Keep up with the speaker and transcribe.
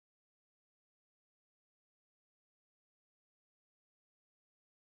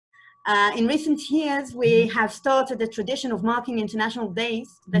In recent years, we have started a tradition of marking international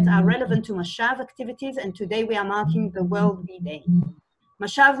days that are relevant to Mashav activities, and today we are marking the World Bee Day.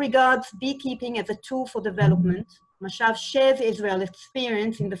 Mashav regards beekeeping as a tool for development. Mashav shares Israel's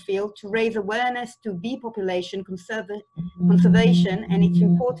experience in the field to raise awareness to bee population conservation and its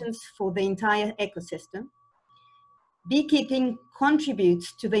importance for the entire ecosystem. Beekeeping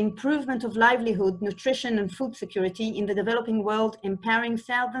contributes to the improvement of livelihood, nutrition, and food security in the developing world, empowering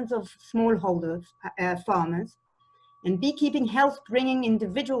thousands of smallholders, farmers. And beekeeping helps bringing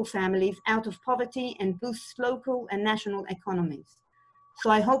individual families out of poverty and boosts local and national economies.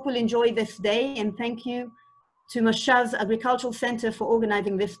 So I hope we'll enjoy this day, and thank you to Mashav's Agricultural Center for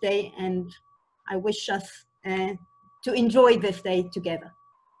organizing this day, and I wish us to enjoy this day together.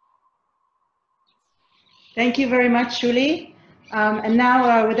 Thank you very much, Shuli. And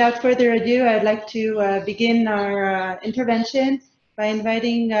now, without further ado, I'd like to begin our intervention by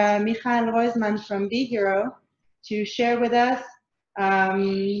inviting Michal Roizman from BeeHero to share with us,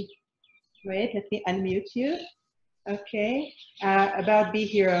 wait, let me unmute you. Okay, about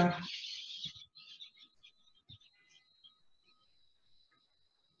BeeHero.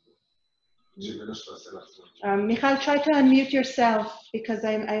 Michal, try to unmute yourself because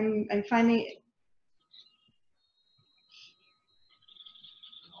I'm finding.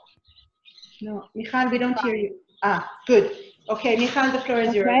 No, Michal, we don't hear you. Ah, good. Okay, Michal, the floor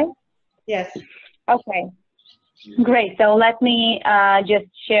is yours. Yes. Okay. Great. So let me just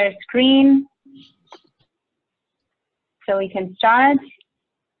share screen so we can start.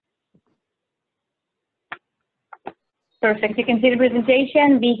 Perfect. You can see the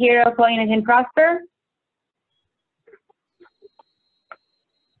presentation. BeeHero, Pollinate, and Prosper.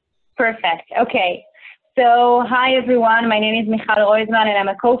 Perfect. Okay. So, hi everyone, my name is Michal Roizman and I'm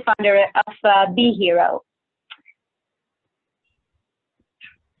a co-founder of BeeHero.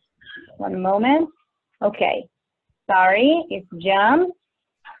 One moment. Okay, sorry, it jumped.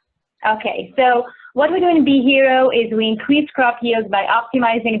 Okay, so what we do in BeeHero is we increase crop yields by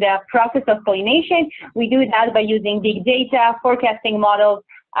optimizing the process of pollination. We do that by using big data, forecasting models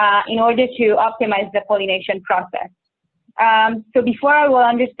in order to optimize the pollination process. So before I will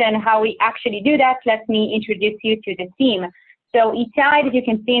understand how we actually do that, let me introduce you to the team. So Itai, that you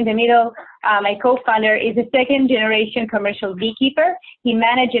can see in the middle, my co-founder, is a second-generation commercial beekeeper. He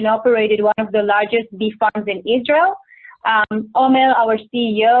managed and operated one of the largest bee farms in Israel. Omer, our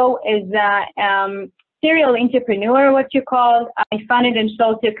CEO, is a serial entrepreneur, what you call. He founded and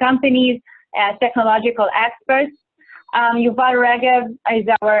sold 2 companies, technological experts. Yuval Regev is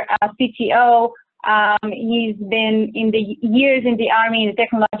our CTO. He's been in the years in the Army in the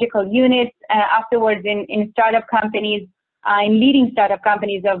technological units, afterwards in startup companies, in leading startup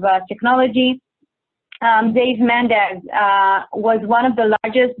companies of technology. Dave Mendez was one of the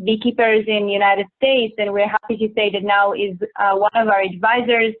largest beekeepers in the United States, and we're happy to say that now is one of our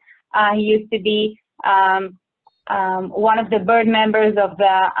advisors. He used to be one of the board members of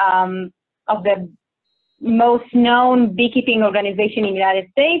the most known beekeeping organization in the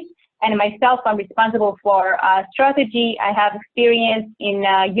United States. And myself, I'm responsible for strategy. I have experience in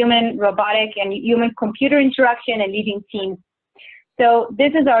human robotic and human computer interaction and leading teams. So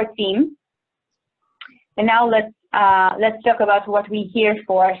this is our team. And now let's talk about what we're here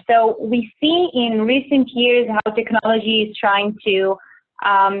for. So we see in recent years how technology is trying to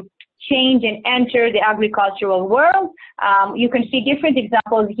change and enter the agricultural world. You can see different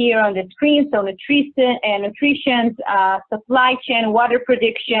examples here on the screen. So nutrition, supply chain, water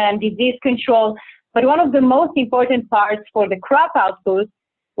prediction, disease control. But one of the most important parts for the crop output,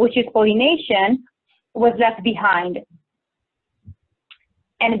 which is pollination, was left behind.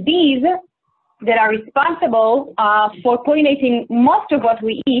 And bees that are responsible for pollinating most of what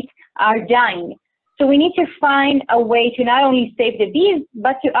we eat are dying. So we need to find a way to not only save the bees,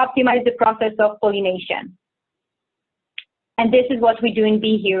 but to optimize the process of pollination. And this is what we do in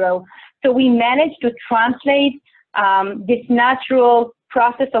BeeHero. So we managed to translate this natural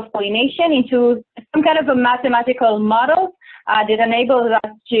process of pollination into some kind of a mathematical model that enables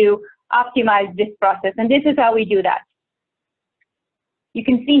us to optimize this process. And this is how we do that. You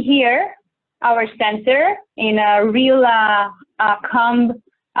can see here our sensor in a real comb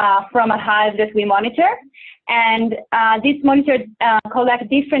from a hive that we monitor. And this monitor collects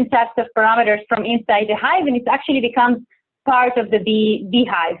different types of parameters from inside the hive, and it actually becomes part of the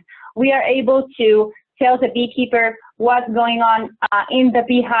beehive. We are able to tell the beekeeper what's going on in the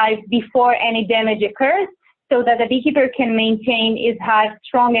beehive before any damage occurs, so that the beekeeper can maintain his hive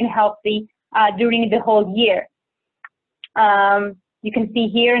strong and healthy during the whole year. You can see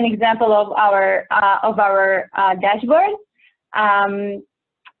here an example of our dashboard.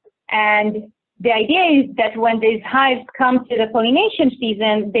 And the idea is that when these hives come to the pollination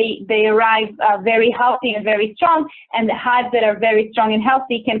season, they arrive very healthy and very strong, and the hives that are very strong and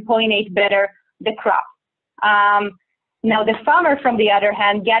healthy can pollinate better the crop. Now the farmer, from the other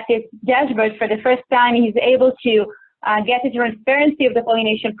hand, gets his dashboard for the first time. He's able to get the transparency of the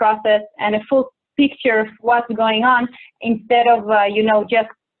pollination process and a full picture of what's going on, instead of just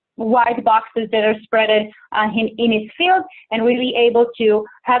white boxes that are spread in his field, and really able to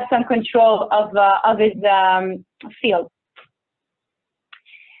have some control of his field.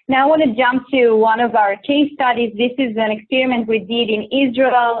 Now I want to jump to one of our case studies. This is an experiment we did in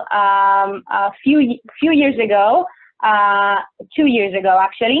Israel a few years ago, 2 years ago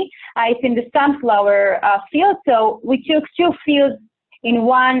actually. It's in the sunflower field. So we took two fields. In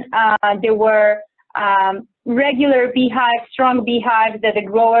one, there were regular beehives, strong beehives that the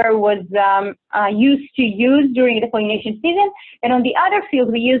grower was used to use during the pollination season. And on the other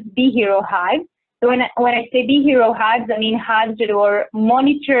field, we used BeeHero hives. So when I say BeeHero hives, I mean hives that were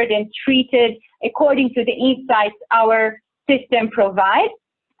monitored and treated according to the insights our system provides.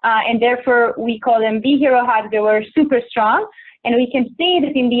 And therefore, we call them BeeHero hives. They were super strong. And we can see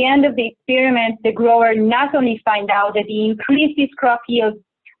that in the end of the experiment, the grower not only find out that he increased his crop yield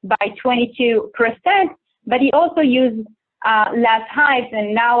by 22%, but he also used less hives.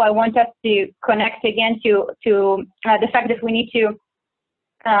 And now I want us to connect again to the fact that we need to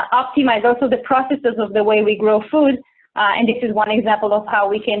optimize also the processes of the way we grow food. And this is one example of how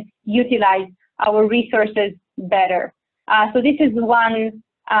we can utilize our resources better. So this is one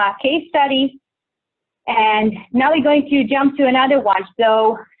case study. And now we're going to jump to another one.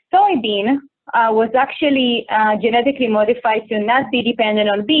 So soybean was actually genetically modified to not be dependent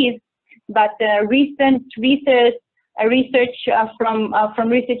on bees, but recent research from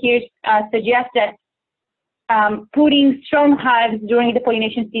recent years suggests that putting strong hives during the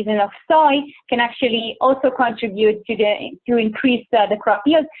pollination season of soy can actually also contribute to increase the crop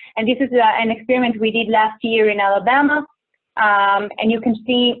yield. And this is an experiment we did last year in Alabama, and you can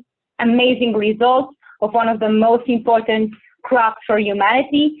see amazing results of one of the most important crops for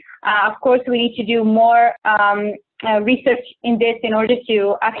humanity. Of course, we need to do more research in this in order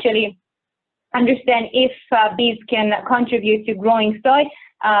to actually understand if bees can contribute to growing soy.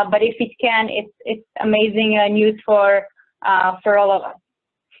 But if it can, it's amazing news for all of us.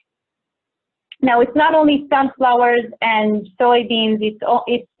 Now, it's not only sunflowers and soybeans,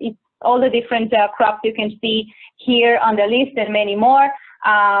 it's all the different crops you can see here on the list and many more.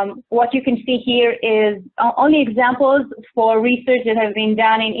 What you can see here is only examples for research that have been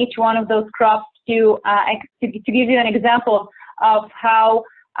done in each one of those crops to give you an example of how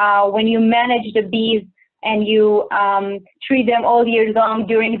when you manage the bees and you treat them all year long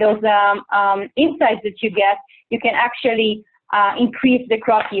during those insights that you get, you can actually increase the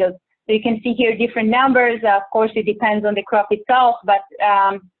crop yield. So you can see here different numbers. Of course, it depends on the crop itself, but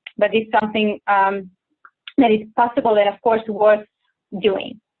it's something that is possible and, of course, worth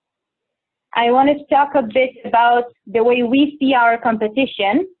doing. I wanted to talk a bit about the way we see our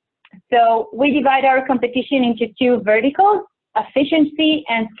competition. So we divide our competition into two verticals: efficiency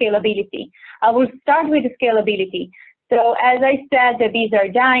and scalability. I will start with the scalability. So as I said, the bees are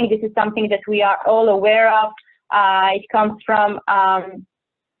dying. This is something that we are all aware of. It comes from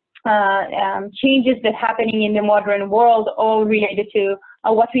changes that are happening in the modern world, all related to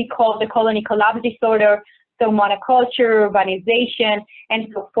what we call the colony collapse disorder, so monoculture, urbanization, and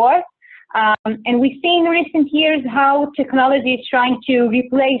so forth. And we've seen in recent years how technology is trying to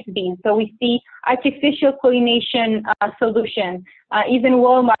replace bees. So we see artificial pollination solution. Even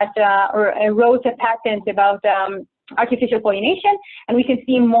Walmart wrote a patent about artificial pollination, and we can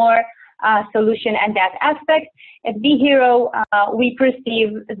see more solution at that aspect. At BeeHero, we perceive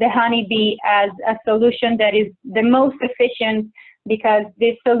the honeybee as a solution that is the most efficient, because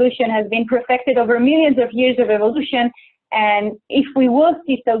this solution has been perfected over millions of years of evolution. And if we will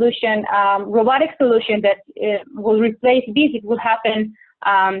see solution, robotic solution that will replace bees, it will happen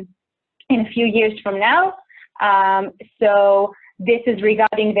in a few years from now. So this is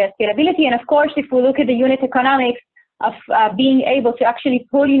regarding the scalability. And of course, if we look at the unit economics of being able to actually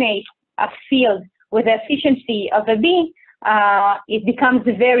pollinate a field with the efficiency of a bee, it becomes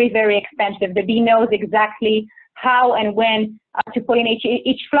very, very expensive. The bee knows exactly how and when to pollinate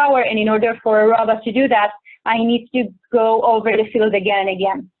each flower, and in order for a robot to do that, I need to go over the field again and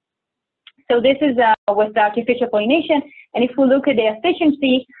again. So this is with the artificial pollination. And if we look at the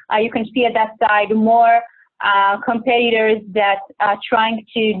efficiency, you can see at that side more competitors that are trying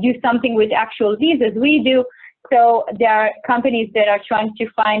to do something with actual bees as we do. So there are companies that are trying to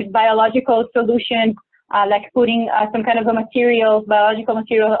find biological solutions like putting some kind of a material, biological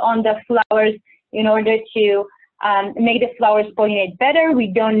material on the flowers in order to make the flowers pollinate better. We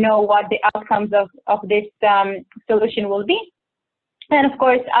don't know what the outcomes of this solution will be. And of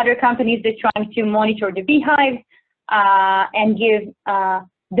course, other companies are trying to monitor the beehive and give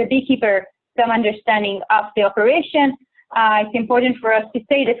the beekeeper some understanding of the operation. It's important for us to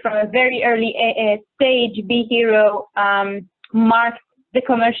say that from a very early stage, BeeHero marks the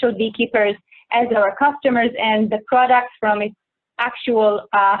commercial beekeepers as our customers, and the products from its actual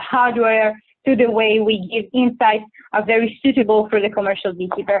hardware to the way we give insights are very suitable for the commercial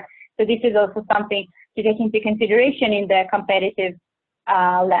beekeeper. So this is also something to take into consideration in the competitive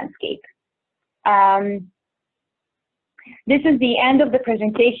landscape. This is the end of the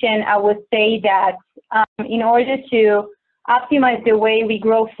presentation. I would say that in order to optimize the way we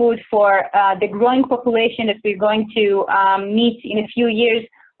grow food for the growing population that we're going to meet in a few years,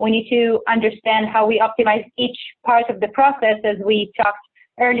 we need to understand how we optimize each part of the process, as we talked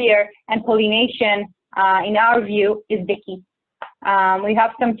earlier, and pollination, in our view, is the key. We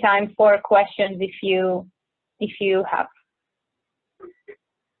have some time for questions if you have.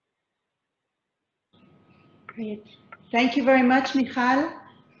 Great. Thank you very much, Michal.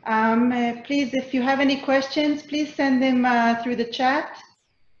 Please, if you have any questions, please send them through the chat,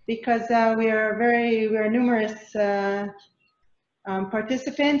 because we are numerous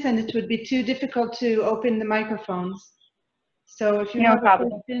participants, and it would be too difficult to open the microphones. So if you have a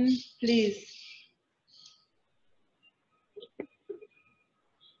question, please.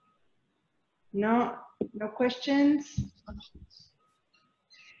 No questions.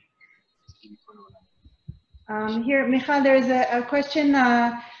 Here, Michal, there is a question.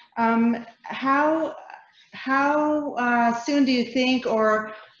 How soon do you think,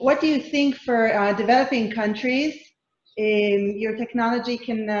 or what do you think for developing countries your technology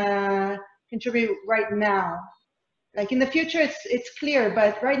can contribute right now? Like in the future, it's clear,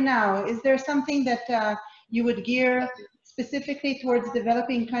 but right now, is there something that you would gear specifically towards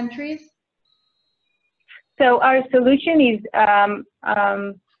developing countries? So our solution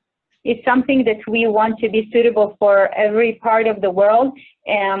is something that we want to be suitable for every part of the world.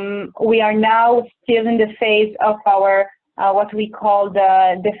 We are now still in the phase of our what we call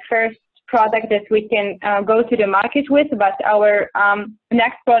the first product that we can go to the market with, but our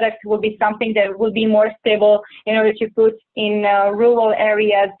next product will be something that will be more stable in order to put in rural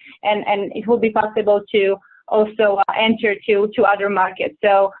areas, and it will be possible to also enter to other markets.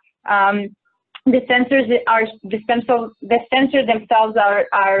 So the sensors themselves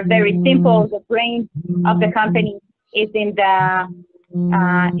are very simple. The brain of the company is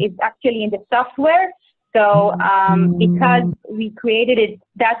actually in the software. So because we created it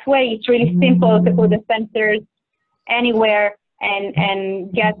that way, it's really simple to put the sensors anywhere and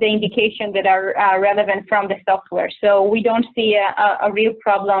get the indication that are relevant from the software. So we don't see a real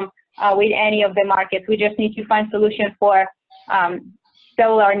problem with any of the markets. We just need to find solution for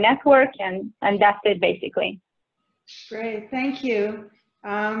cellular network, and that's it basically. Great, thank you.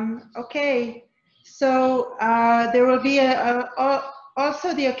 Okay, so there will be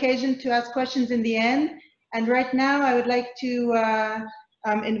also the occasion to ask questions in the end. And right now I would like to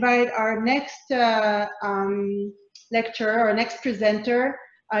invite our next lecturer, or next presenter,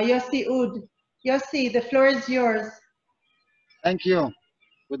 Yossi Ud. Yossi, the floor is yours. Thank you.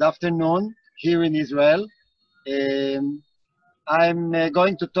 Good afternoon here in Israel. I'm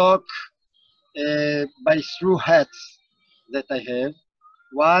going to talk by through hats that I have.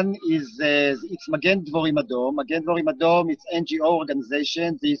 One is it's Magen Dvorim Adom. Magen Dvorim Adom, it's NGO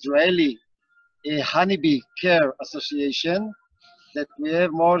organization, the Israeli Honeybee Care Association, that we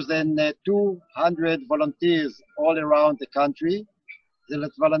have more than 200 volunteers all around the country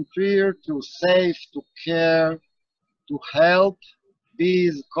that volunteer to save, to care, to help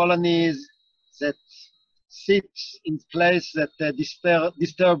bees, colonies that sit in place that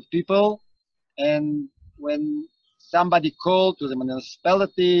disturb people. And when somebody called to the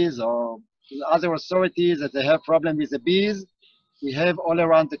municipalities or to the other authorities that they have problem with the bees, we have all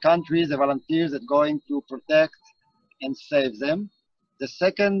around the country the volunteers that are going to protect and save them. The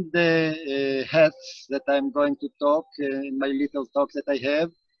second hats that I'm going to talk in my little talk that I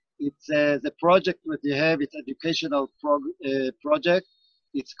have, it's the project that we have. It's educational project.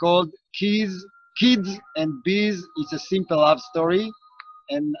 It's called Kids and Bees. It's a simple love story,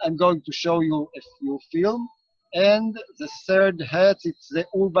 and I'm going to show you a few film. And the third hat, it's the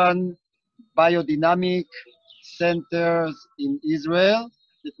urban biodynamic centers in Israel,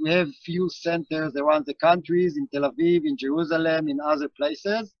 that we have few centers around the countries, in Tel Aviv, in Jerusalem, in other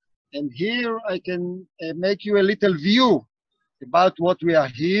places. And here I can make you a little view about what we are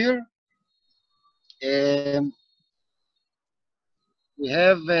here. We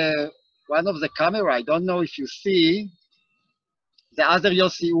have one of the camera. I don't know if you see the other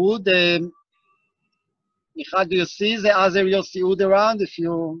Yossi Wood. Michal, do you see the other Yossi Wood around? If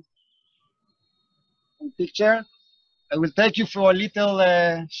you picture, I will take you for a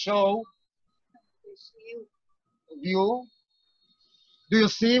little show view. Do you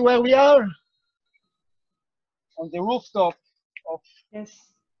see where we are? On the rooftop of. Yes,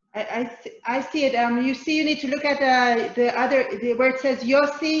 I see it. You see, you need to look at where it says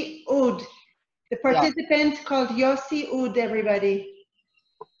Yossi Ud. The participant called Yossi Ud, everybody.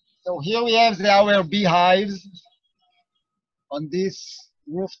 So here we have our beehives on this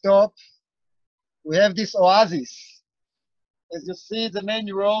rooftop. We have this oasis. As you see, the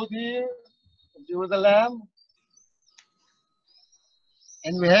main road here of Jerusalem.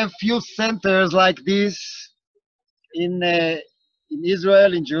 And we have few centers like this in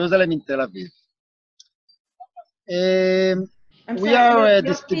Israel, in Jerusalem, in Tel Aviv. We are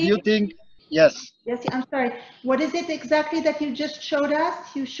distributing, yes. Yes, I'm sorry. What is it exactly that you just showed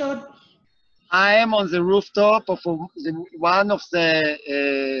us? You showed. I am on the rooftop of one of the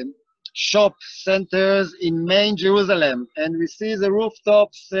shop centers in main Jerusalem, and we see the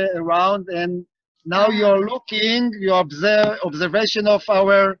rooftops around. And now you're looking, you observe observation of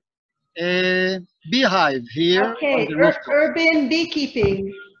our beehive here. Okay, on the rooftop. Urban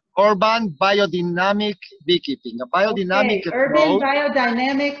beekeeping. Urban biodynamic beekeeping, a biodynamic approach. Urban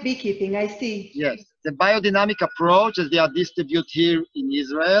biodynamic beekeeping, I see. Yes, the biodynamic approach, as they are distributed here in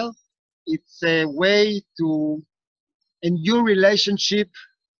Israel, it's a way to a new relationship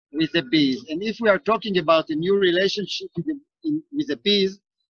with the bees. And if we are talking about a new relationship with the bees,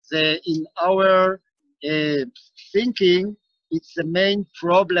 in our thinking, it's the main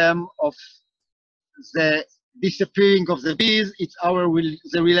problem of the disappearing of the bees. It's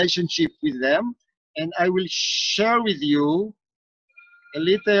the relationship with them. And I will share with you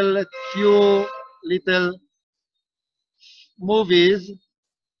a few little movies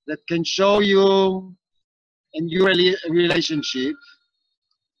that can show you a new relationship.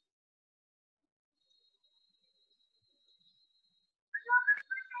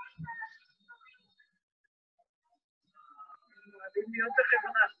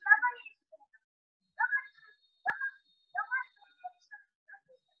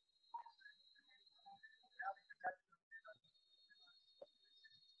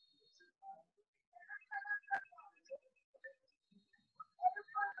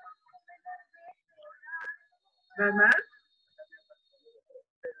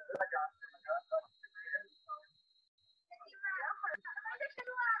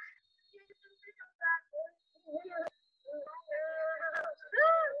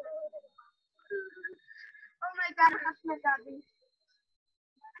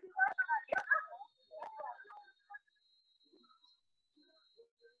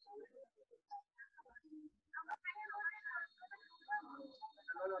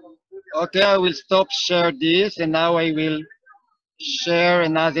 Okay, I will stop share this, and now I will share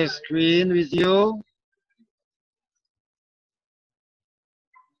another screen with you.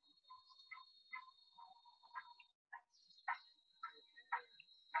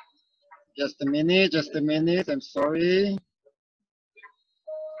 Just a minute, I'm sorry.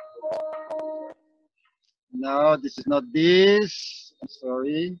 No, this is not this, I'm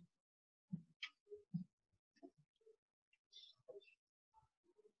sorry.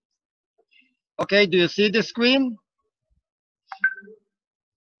 Okay, do you see the screen?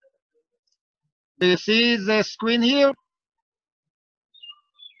 Do you see the screen here?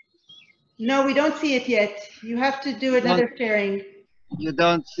 No, we don't see it yet. You have to do another sharing. You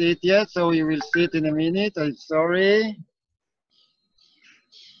don't see it yet, so you will see it in a minute. I'm sorry.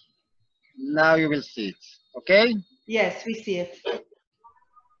 Now you will see it, okay? Yes, we see it.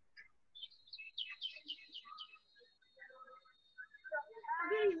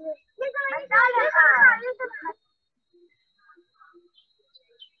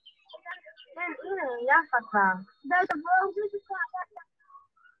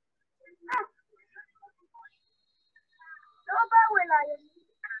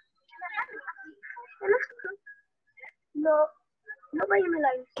 לא באים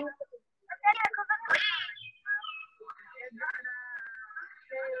אליי.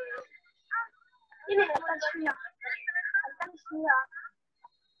 הנה, אתה שנייה. אתה שנייה.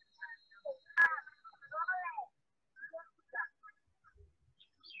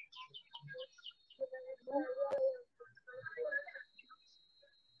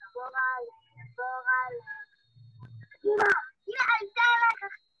 גורל. הנה, עלתה אליך.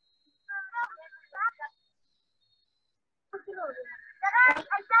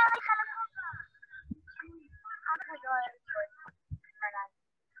 עלתה אליך לקופה.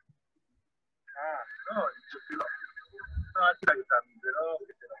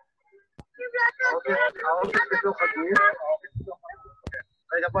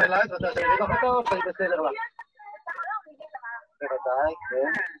 פוילייט, ואתה שאני אריח אותו, או שאני בסדר לך? בוודאי,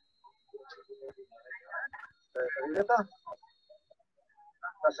 כן. תגיד אותה?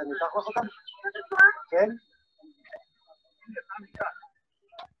 שאני אקח לך אותה? כן?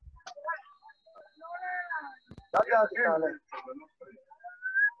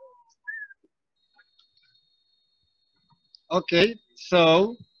 Okay,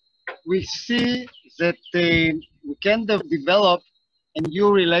 so we see that we can develop a new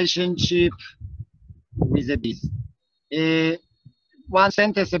relationship with the bees. One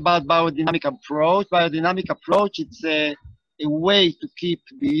sentence about biodynamic approach. Biodynamic approach, it's a way to keep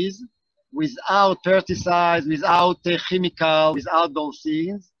bees without pesticides, without chemical, without those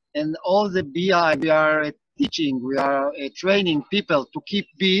things. And all the beehive we are teaching, we are training people to keep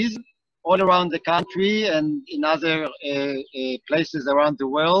bees all around the country and in other places around the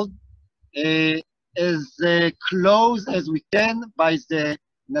world, as close as we can by the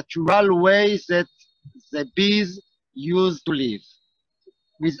natural ways that the bees used to live,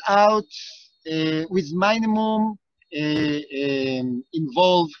 without, with minimum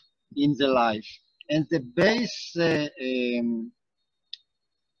involved in the life. And the base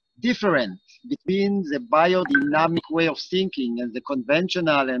difference between the biodynamic way of thinking and the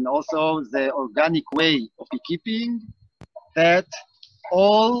conventional and also the organic way of beekeeping, that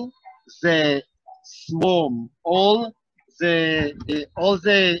all the swarm, all the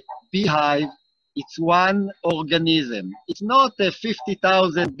beehive, it's one organism. It's not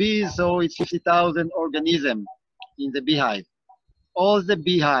 50,000 bees, so it's 50,000 organisms in the beehive. All the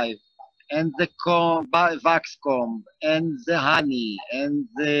beehive and the wax comb and the honey and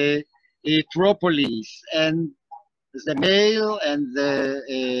the propolis and the male and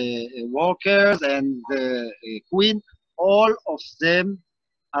the workers and the queen, all of them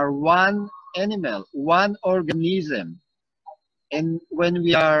are one animal, one organism. And when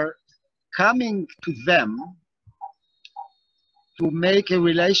we are coming to them to make a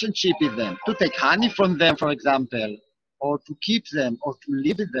relationship with them, to take honey from them, for example, or to keep them or to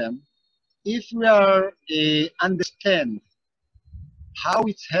live with them, if we are understand how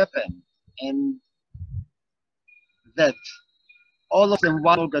it's happened and that all of them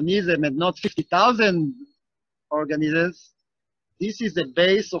one organism and not 50,000 organisms, this is the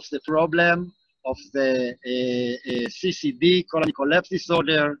base of the problem of the CCD, colony collapse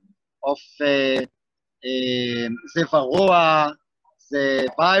disorder, of the varroa, the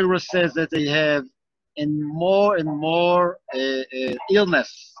viruses that they have, and more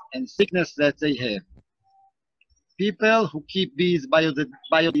illness and sickness that they have. People who keep bees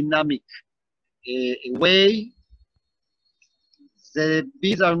biodynamic way, the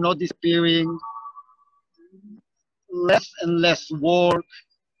bees are not disappearing, less and less work,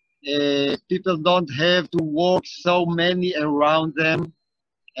 people don't have to work so many around them,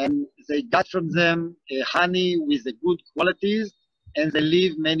 and they got from them honey with the good qualities, and they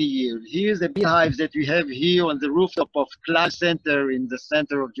live many years. Here's the beehives that we have here on the rooftop of Clash Center in the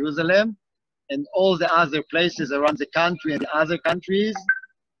center of Jerusalem, and all the other places around the country and the other countries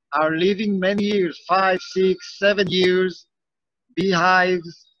are living many years, 5, 6, 7 years,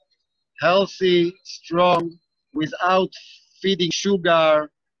 beehives, healthy, strong, without feeding sugar,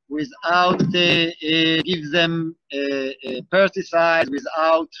 without give them pesticides,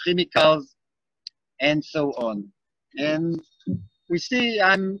 without chemicals, and so on. And we see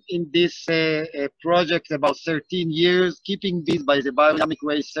I'm in this project about 13 years, keeping bees by the biodynamic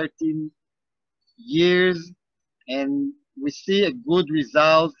way 13 years, and we see a good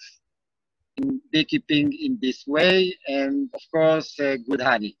result in beekeeping in this way, and of course, good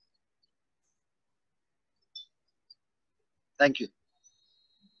honey. Thank you.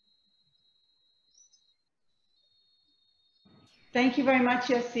 Thank you very much,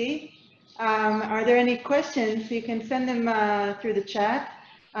 Yossi. Are there any questions? You can send them through the chat.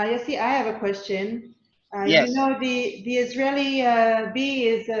 Yossi, I have a question. Yes. You know, the Israeli bee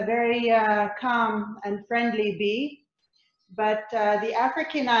is a very calm and friendly bee, but the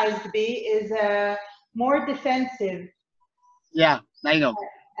Africanized bee is more defensive. Yeah, I know.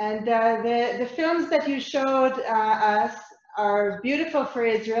 And the films that you showed us are beautiful for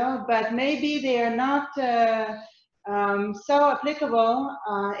Israel, but maybe they are not so applicable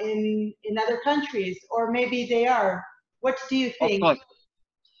in other countries, or maybe they are. What do you think? Of course,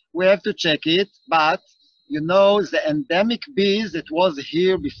 we have to check it, but you know, the endemic bees that was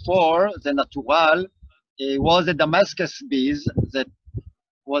here before, the natural, was the Damascus bees that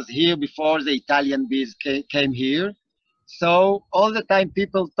was here before the Italian bees came here. So all the time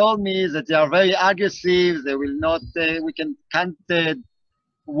people told me that they are very aggressive, they will not, we can't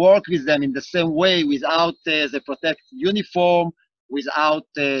work with them in the same way without the protective uniform, without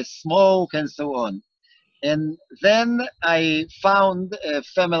smoke and so on. And then I found a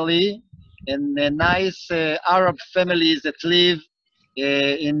family, and a nice Arab families that live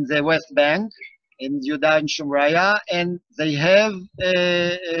in the West Bank, in Judah and Shumraya, and they have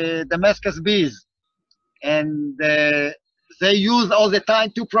Damascus bees. And they use all the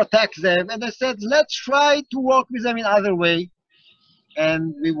time to protect them. And I said, let's try to work with them in other way.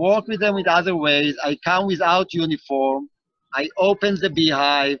 And we work with them in other ways. I come without uniform. I open the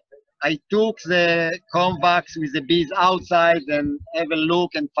beehive. I took the convex with the bees outside and have a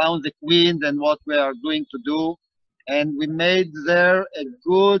look and found the queens and what we are going to do. And we made there a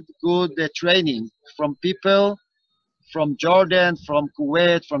good training from people from Jordan, from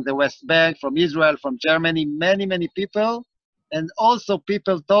Kuwait, from the West Bank, from Israel, from Germany, many people. And also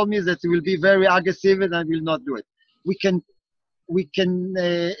people told me that it will be very aggressive and I will not do it. We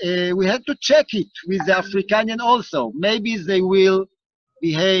have to check it with the Africanian also. Maybe they will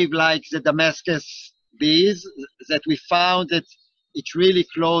behave like the Damascus bees that we found that it's really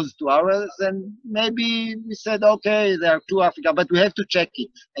close to ours. And maybe we said, okay, they are too African, but we have to check it,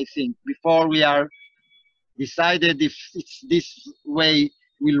 I think, before we are decided if it's this way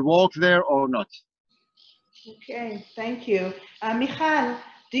will work there or not. Okay, thank you. Michal,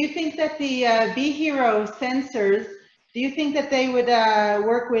 do you think that the BeeHero sensors, do you think that they would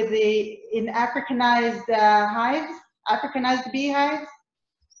work with in Africanized hives, Africanized beehives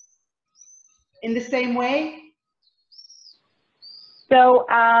in the same way? So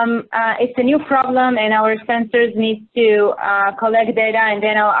it's a new problem, and our sensors need to collect data, and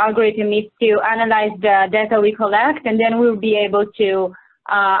then our algorithm needs to analyze the data we collect, and then we'll be able to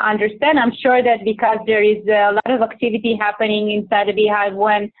understand. I'm sure that because there is a lot of activity happening inside the beehive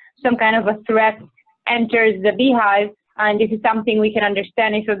when some kind of a threat enters the beehive, and this is something we can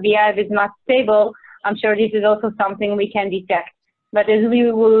understand. If a beehive is not stable, I'm sure this is also something we can detect. But as we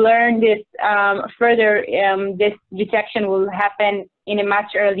will learn this further, this detection will happen in a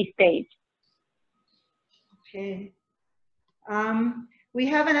much early stage. Okay. We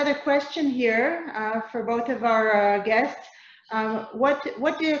have another question here for both of our guests. What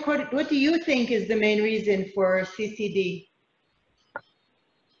do you think is the main reason for CCD?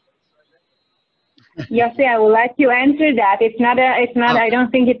 Yossi, I will let you answer that. I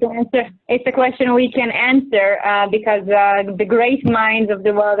don't think it's an answer. It's a question we can answer because the great minds of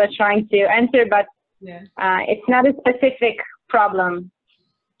the world are trying to answer, but yeah. It's not a specific problem.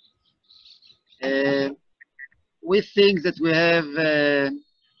 We think that we have,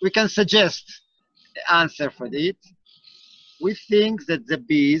 we can suggest the answer for it. We think that the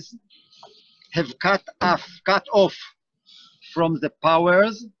bees have cut off from the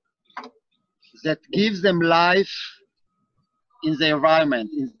powers that gives them life in the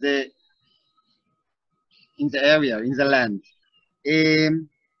environment, in the area, in the land.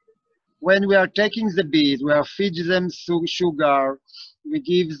 When we are taking the bees, we are feeding them sugar, we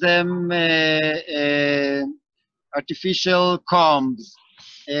give them artificial combs,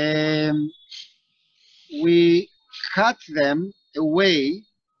 we cut them away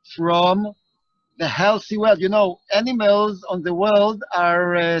from the healthy world. You know, animals on the world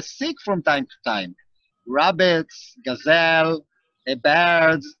are sick from time to time. Rabbits, gazelle,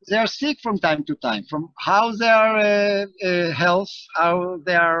 birds, they are sick from time to time from how their health, how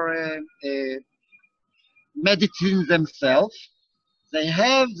they are medicine themselves. They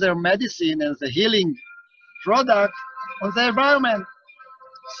have their medicine and the healing product on the environment.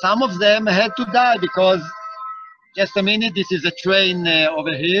 Some of them had to die because, just a minute, this is a train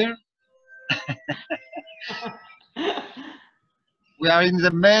over here. We are in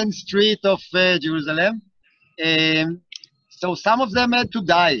the main street of Jerusalem. So some of them had to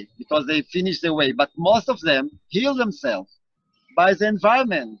die because they finished their way, but most of them heal themselves by the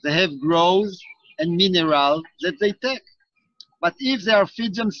environment. They have growth and minerals that they take. But if they are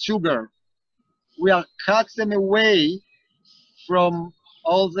feed them sugar, we are cut them away from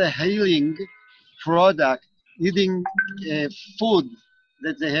all the healing product, eating food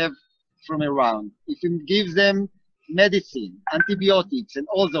that they have from around. If you give them medicine, antibiotics, and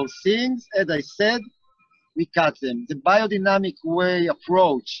all those things, as I said, we cut them. The biodynamic way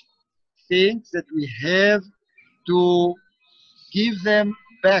approach thinks that we have to give them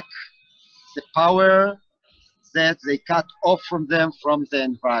back the power that they cut off from them from the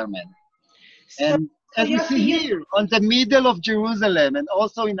environment. And as we see here, on the middle of Jerusalem and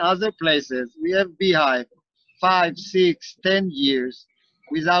also in other places, we have beehive 5, 6, 10 years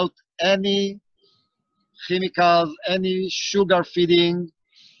without any chemicals, any sugar feeding.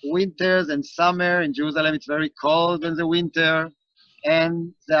 Winters and summer in Jerusalem, it's very cold in the winter,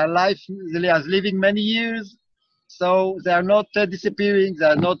 and they are living many years. So they are not disappearing. They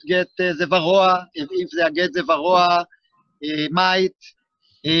are not get the varroa. If they get the varroa mite,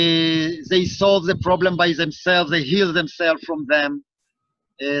 they solve the problem by themselves. They heal themselves from them.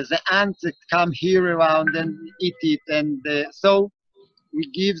 The ants that come here around and eat it, and so we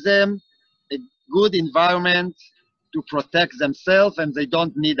give them a good environment to protect themselves, and they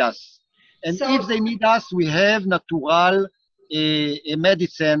don't need us. And So- if they need us, we have natural a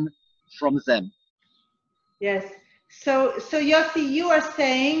medicine from them. Yes. So Yossi, you are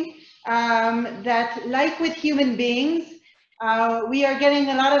saying that, like with human beings, we are getting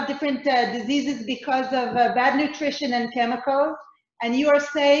a lot of different diseases because of bad nutrition and chemicals. And you are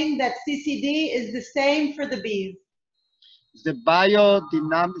saying that CCD is the same for the bees. The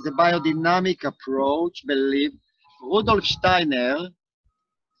biodynamic approach, believe Rudolf Steiner,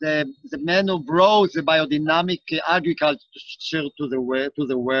 the man who brought the biodynamic agriculture to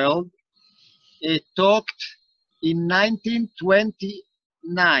the world, talked in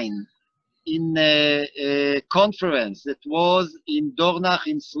 1929 in a conference that was in Dornach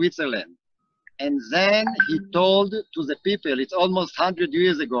in Switzerland. And then he told to the people, it's almost 100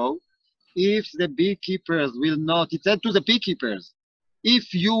 years ago, if the beekeepers will not, he said to the beekeepers,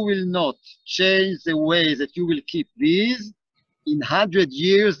 if you will not change the way that you will keep bees, in 100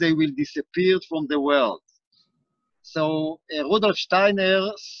 years they will disappear from the world. So Rudolf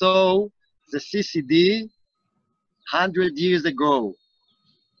Steiner saw the CCD 100 years ago.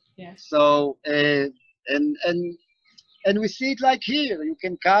 Yes. So, and we see it like here. You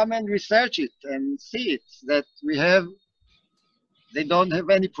can come and research it and see it, that we have, they don't have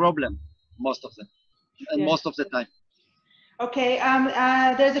any problem, most of them, and Yes. most of the time. Okay,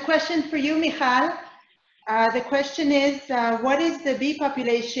 there's a question for you, Michal. The question is, what is the bee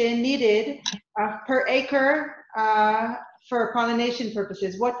population needed per acre for pollination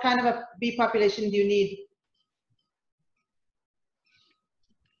purposes? What kind of a bee population do you need?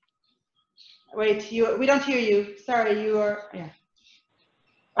 Wait, we don't hear you. Sorry, you are, yeah.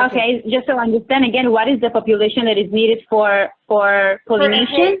 Okay, just to understand again, what is the population that is needed for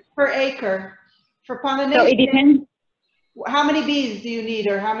pollination? Per acre. For pollination. So it depends. How many bees do you need,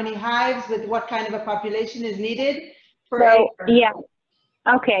 or how many hives with what kind of a population is needed per So, acre? yeah.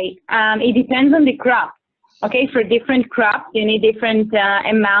 Okay. It depends on the crop. Okay, for different crops, you need different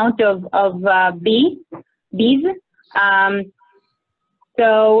amount of bees.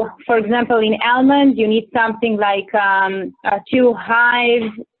 So, for example, in almonds, you need something like 2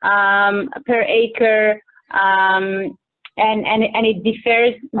 hives per acre, and it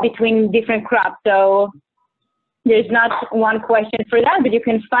differs between different crops. So there's not one question for that, but you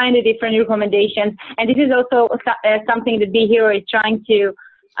can find the different recommendations. And this is also something that BeeHero is trying to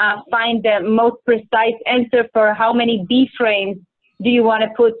find the most precise answer for how many bee frames do you want to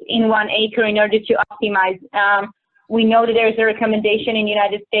put in 1 acre in order to optimize. We know that there's a recommendation in the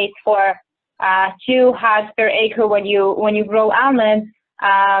United States for 2 hives per acre when you grow almonds,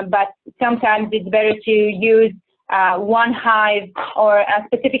 but sometimes it's better to use 1 hive or a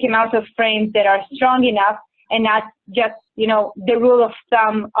specific amount of frames that are strong enough, and not just, you know, the rule of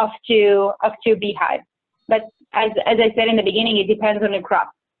thumb of two beehives. But as I said in the beginning, it depends on the crop.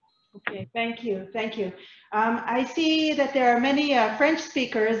 Okay, thank you, thank you. I see that there are many French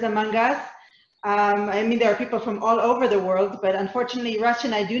speakers among us. I mean, there are people from all over the world, but unfortunately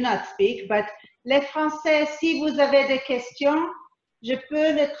Russian I do not speak. But les Français, si vous avez des questions, je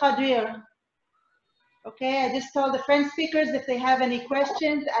peux les traduire. Okay, I just told the French speakers if they have any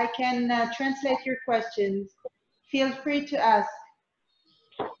questions, I can translate your questions. Feel free to ask.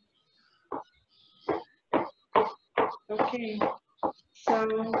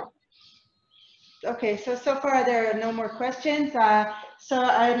 Okay, so far there are no more questions. So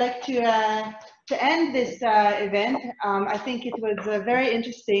I'd like to end this event. I think it was very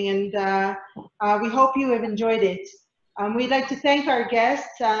interesting, and we hope you have enjoyed it. We'd like to thank our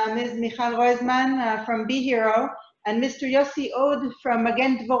guests, Ms. Michal Roizman from BeeHero, and Mr. Yossi Od from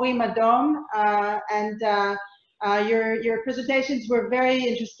Magen Dvorim Adom. Your presentations were very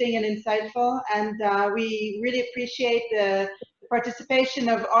interesting and insightful, and we really appreciate the participation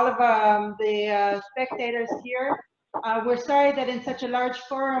of all of the spectators here. We're sorry that in such a large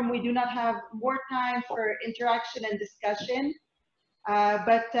forum we do not have more time for interaction and discussion.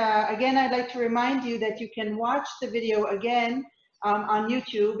 But again, I'd like to remind you that you can watch the video again on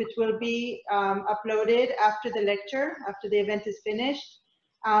YouTube. It will be uploaded after the lecture, after the event is finished.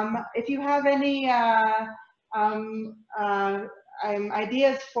 If you have any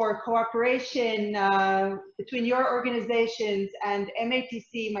ideas for cooperation between your organizations and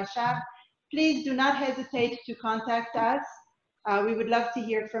MATC Mashav, please do not hesitate to contact us. We would love to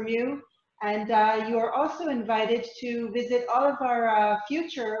hear from you. And you are also invited to visit all of our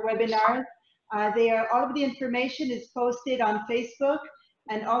future webinars. All of the information is posted on Facebook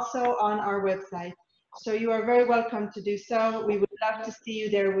and also on our website. So you are very welcome to do so. We would love to see you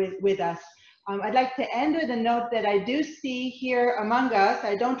there with us. I'd like to end with a note that I do see here among us.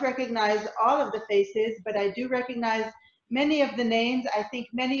 I don't recognize all of the faces, but I do recognize many of the names. I think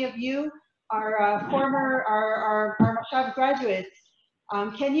many of you are former Mashav graduates.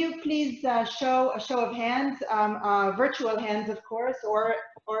 Can you please show a show of hands, virtual hands, of course, or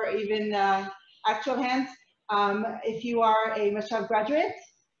even actual hands, if you are a Mashav graduate?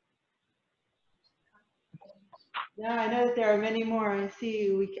 Yeah, I know that there are many more. I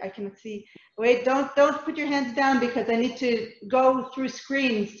see. I can see. Wait, don't put your hands down because I need to go through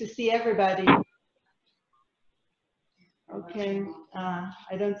screens to see everybody. Okay.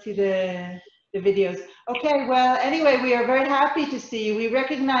 I don't see the videos. Okay. Well, anyway, we are very happy to see you. We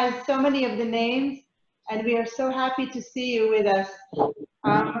recognize so many of the names, and we are so happy to see you with us.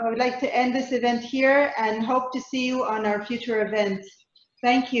 I would like to end this event here and hope to see you on our future events.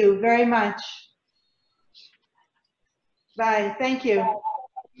 Thank you very much. Bye. Thank you.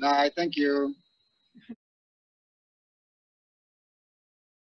 Bye. Thank you.